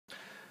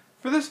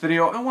For this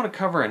video, I want to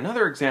cover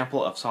another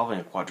example of solving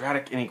a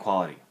quadratic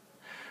inequality.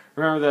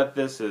 Remember that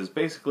this is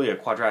basically a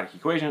quadratic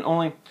equation,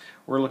 only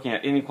we're looking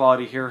at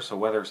inequality here, so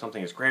whether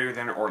something is greater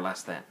than or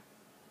less than.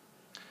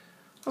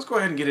 Let's go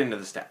ahead and get into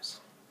the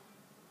steps.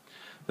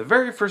 The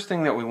very first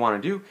thing that we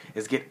want to do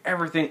is get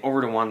everything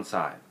over to one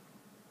side.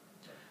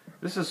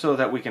 This is so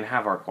that we can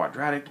have our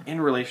quadratic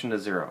in relation to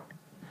 0.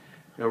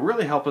 It'll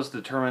really help us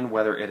determine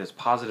whether it is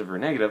positive or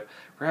negative,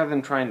 rather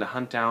than trying to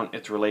hunt down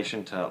its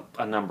relation to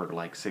a number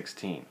like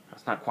 16.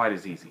 That's not quite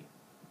as easy.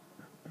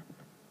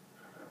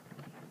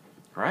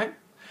 Alright?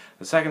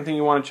 The second thing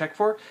you want to check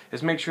for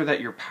is make sure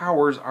that your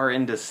powers are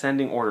in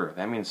descending order.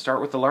 That means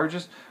start with the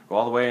largest, go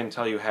all the way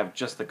until you have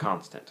just the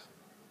constant.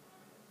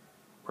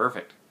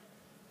 Perfect.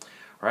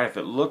 Alright, if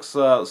it looks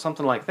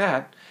something like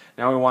that,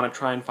 now we want to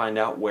try and find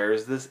out where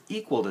is this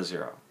equal to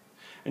 0.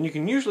 And you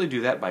can usually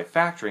do that by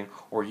factoring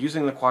or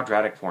using the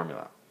quadratic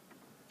formula.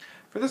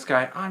 For this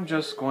guy, I'm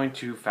just going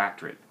to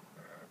factor it.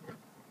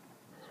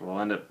 So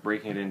we'll end up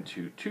breaking it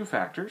into two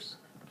factors.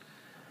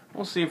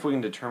 We'll see if we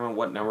can determine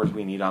what numbers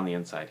we need on the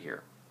inside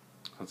here.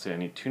 Let's see, I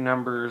need two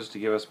numbers to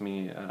give us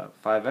me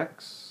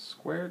 5x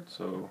squared,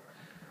 so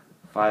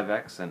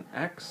 5x and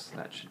x,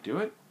 that should do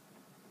it.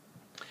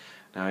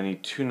 Now I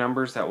need two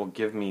numbers that will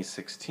give me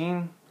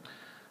 16,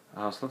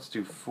 so let's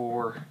do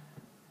 4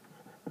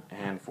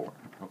 and 4.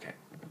 Okay.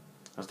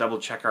 Let's double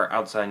check our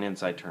outside and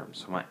inside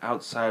terms. So my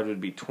outside would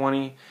be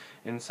 20,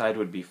 inside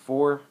would be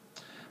 4.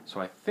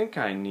 So I think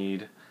I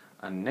need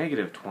a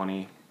negative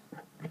 20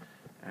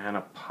 and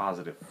a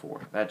positive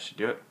 4. That should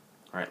do it.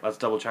 Alright, let's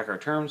double check our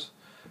terms.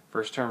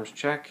 First terms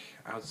check,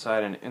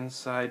 outside and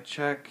inside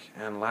check,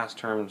 and last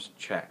terms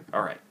check.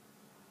 Alright.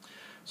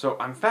 So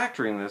I'm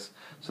factoring this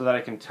so that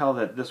I can tell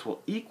that this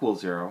will equal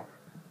 0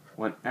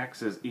 when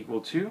x is equal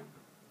to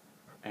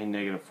a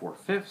negative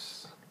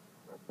 4/5,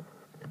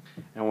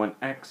 and when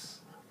x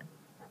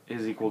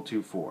is equal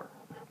to 4.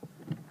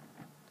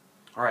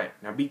 Alright,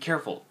 now be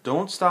careful.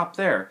 Don't stop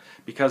there,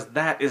 because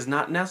that is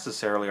not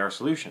necessarily our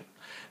solution.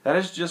 That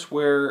is just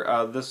where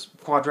this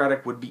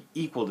quadratic would be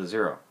equal to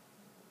 0.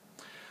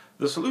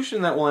 The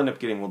solution that we'll end up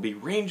getting will be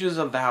ranges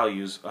of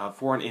values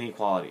for an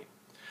inequality.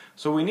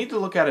 So we need to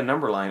look at a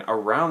number line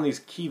around these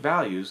key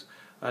values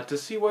to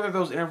see whether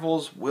those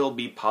intervals will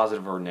be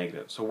positive or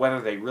negative, so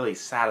whether they really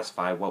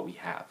satisfy what we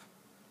have.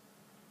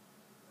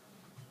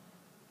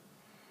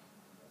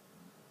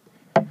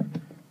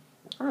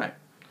 Alright,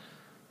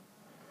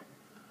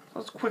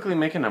 let's quickly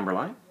make a number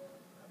line.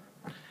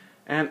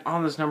 And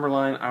on this number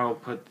line I will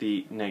put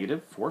the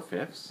negative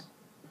 4/5,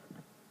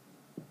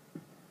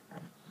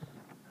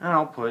 and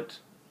I'll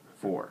put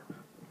 4.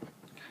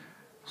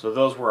 So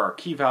those were our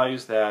key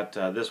values that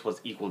this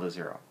was equal to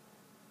 0.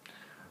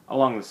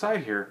 Along the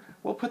side here,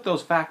 we'll put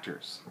those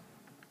factors.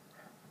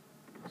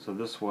 So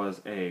this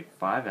was a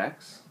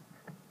 5x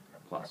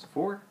plus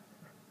 4,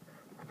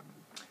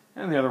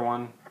 and the other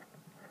one,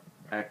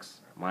 x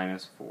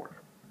minus 4.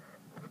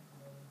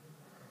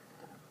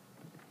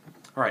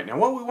 Alright, now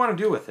what we want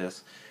to do with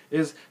this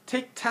is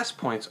take test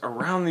points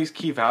around these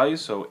key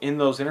values, so in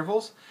those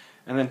intervals,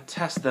 and then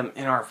test them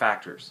in our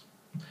factors.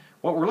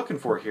 What we're looking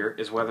for here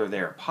is whether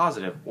they are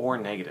positive or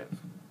negative.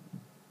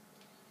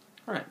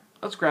 Alright,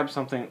 let's grab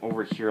something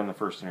over here in the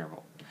first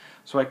interval.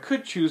 So I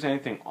could choose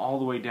anything all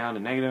the way down to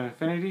negative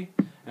infinity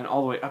and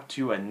all the way up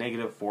to a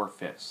negative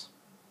 4/5.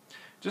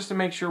 Just to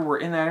make sure we're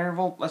in that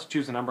interval, let's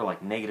choose a number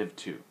like negative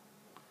 2.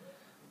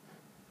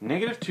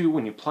 Negative 2,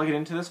 when you plug it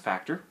into this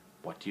factor,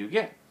 what do you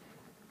get?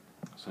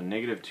 So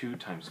negative 2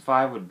 times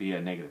 5 would be a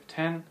negative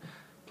 10,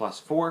 plus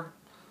 4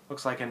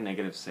 looks like a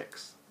negative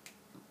 6.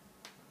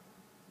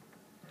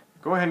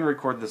 Go ahead and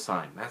record the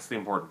sign. That's the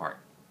important part.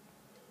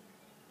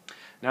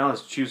 Now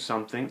let's choose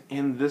something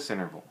in this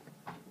interval.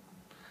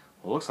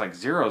 Well, it looks like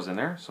 0's in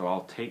there, so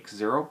I'll take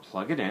 0,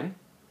 plug it in.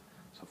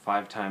 So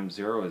 5 times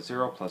 0 is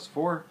 0 plus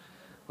 4.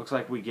 Looks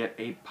like we get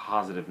a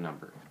positive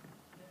number.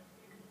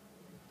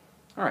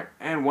 Alright,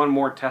 and one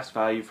more test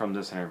value from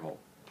this interval.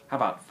 How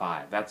about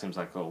 5? That seems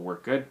like it'll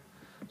work good.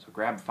 So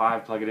grab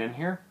 5, plug it in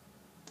here.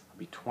 It'll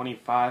be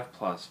 25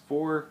 plus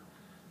 4,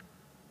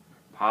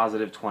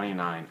 positive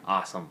 29.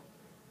 Awesome.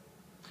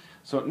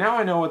 So now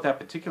I know what that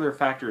particular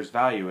factor's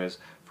value is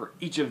for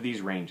each of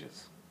these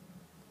ranges.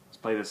 Let's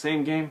play the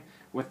same game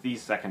with the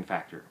second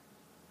factor.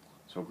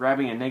 So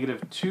grabbing a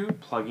negative 2,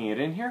 plugging it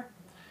in here.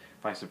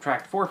 If I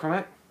subtract 4 from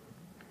it,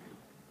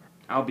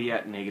 I'll be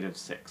at negative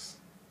 6.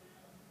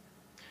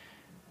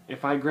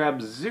 If I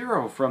grab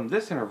 0 from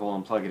this interval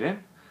and plug it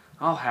in,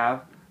 I'll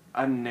have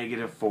a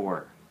negative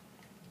 4.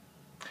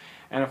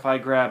 And if I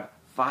grab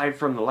 5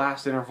 from the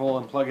last interval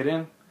and plug it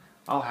in,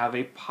 I'll have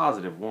a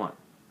positive 1.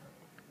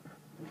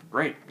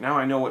 Great, now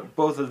I know what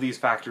both of these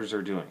factors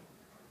are doing.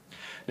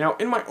 Now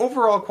in my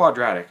overall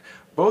quadratic,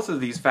 both of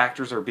these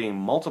factors are being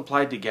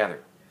multiplied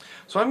together.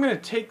 So I'm going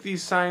to take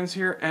these signs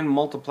here and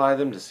multiply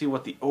them to see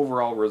what the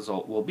overall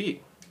result will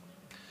be.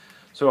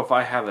 So if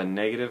I have a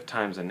negative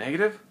times a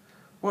negative,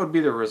 what would be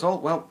the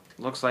result? Well,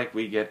 looks like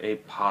we get a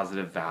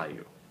positive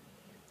value.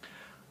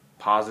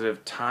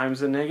 Positive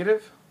times a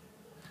negative,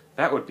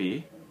 that would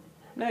be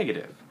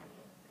negative.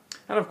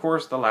 And of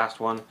course, the last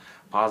one,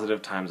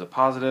 positive times a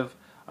positive,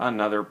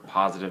 another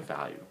positive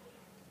value.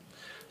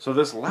 So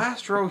this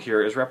last row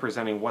here is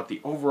representing what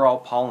the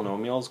overall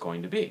polynomial is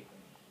going to be.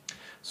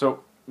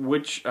 So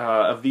which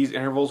of these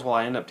intervals will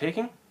I end up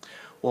taking?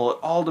 Well, it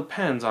all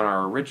depends on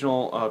our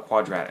original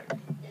quadratic.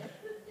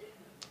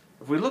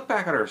 If we look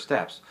back at our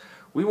steps,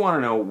 we want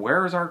to know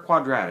where is our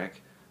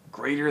quadratic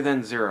greater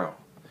than 0.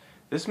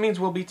 This means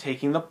we'll be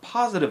taking the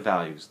positive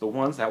values, the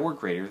ones that were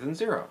greater than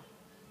 0.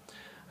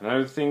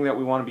 Another thing that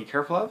we want to be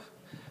careful of,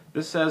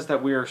 this says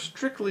that we are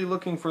strictly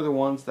looking for the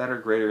ones that are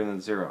greater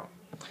than 0.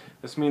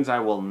 This means I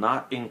will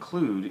not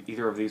include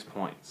either of these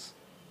points.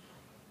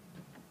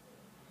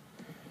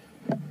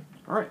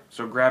 Alright,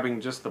 so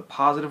grabbing just the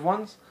positive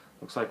ones,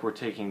 looks like we're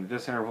taking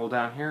this interval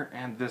down here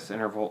and this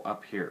interval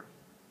up here.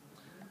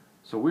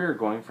 So we are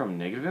going from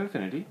negative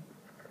infinity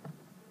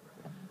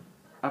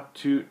up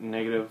to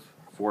negative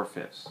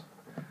 4/5.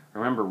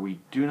 Remember, we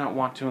do not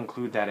want to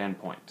include that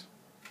endpoint.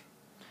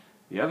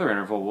 The other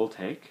interval we'll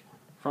take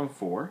from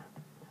 4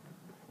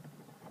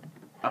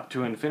 up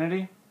to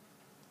infinity.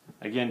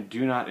 Again,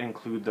 do not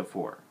include the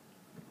 4.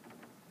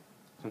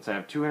 Since I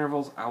have two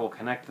intervals, I will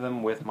connect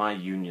them with my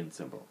union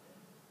symbol.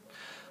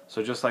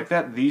 So just like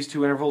that, these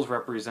two intervals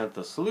represent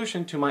the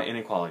solution to my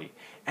inequality.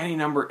 Any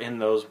number in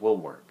those will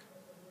work.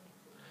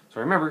 So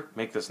remember,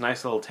 make this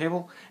nice little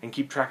table and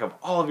keep track of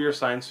all of your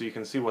signs so you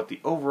can see what the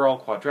overall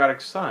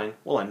quadratic sign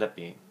will end up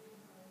being.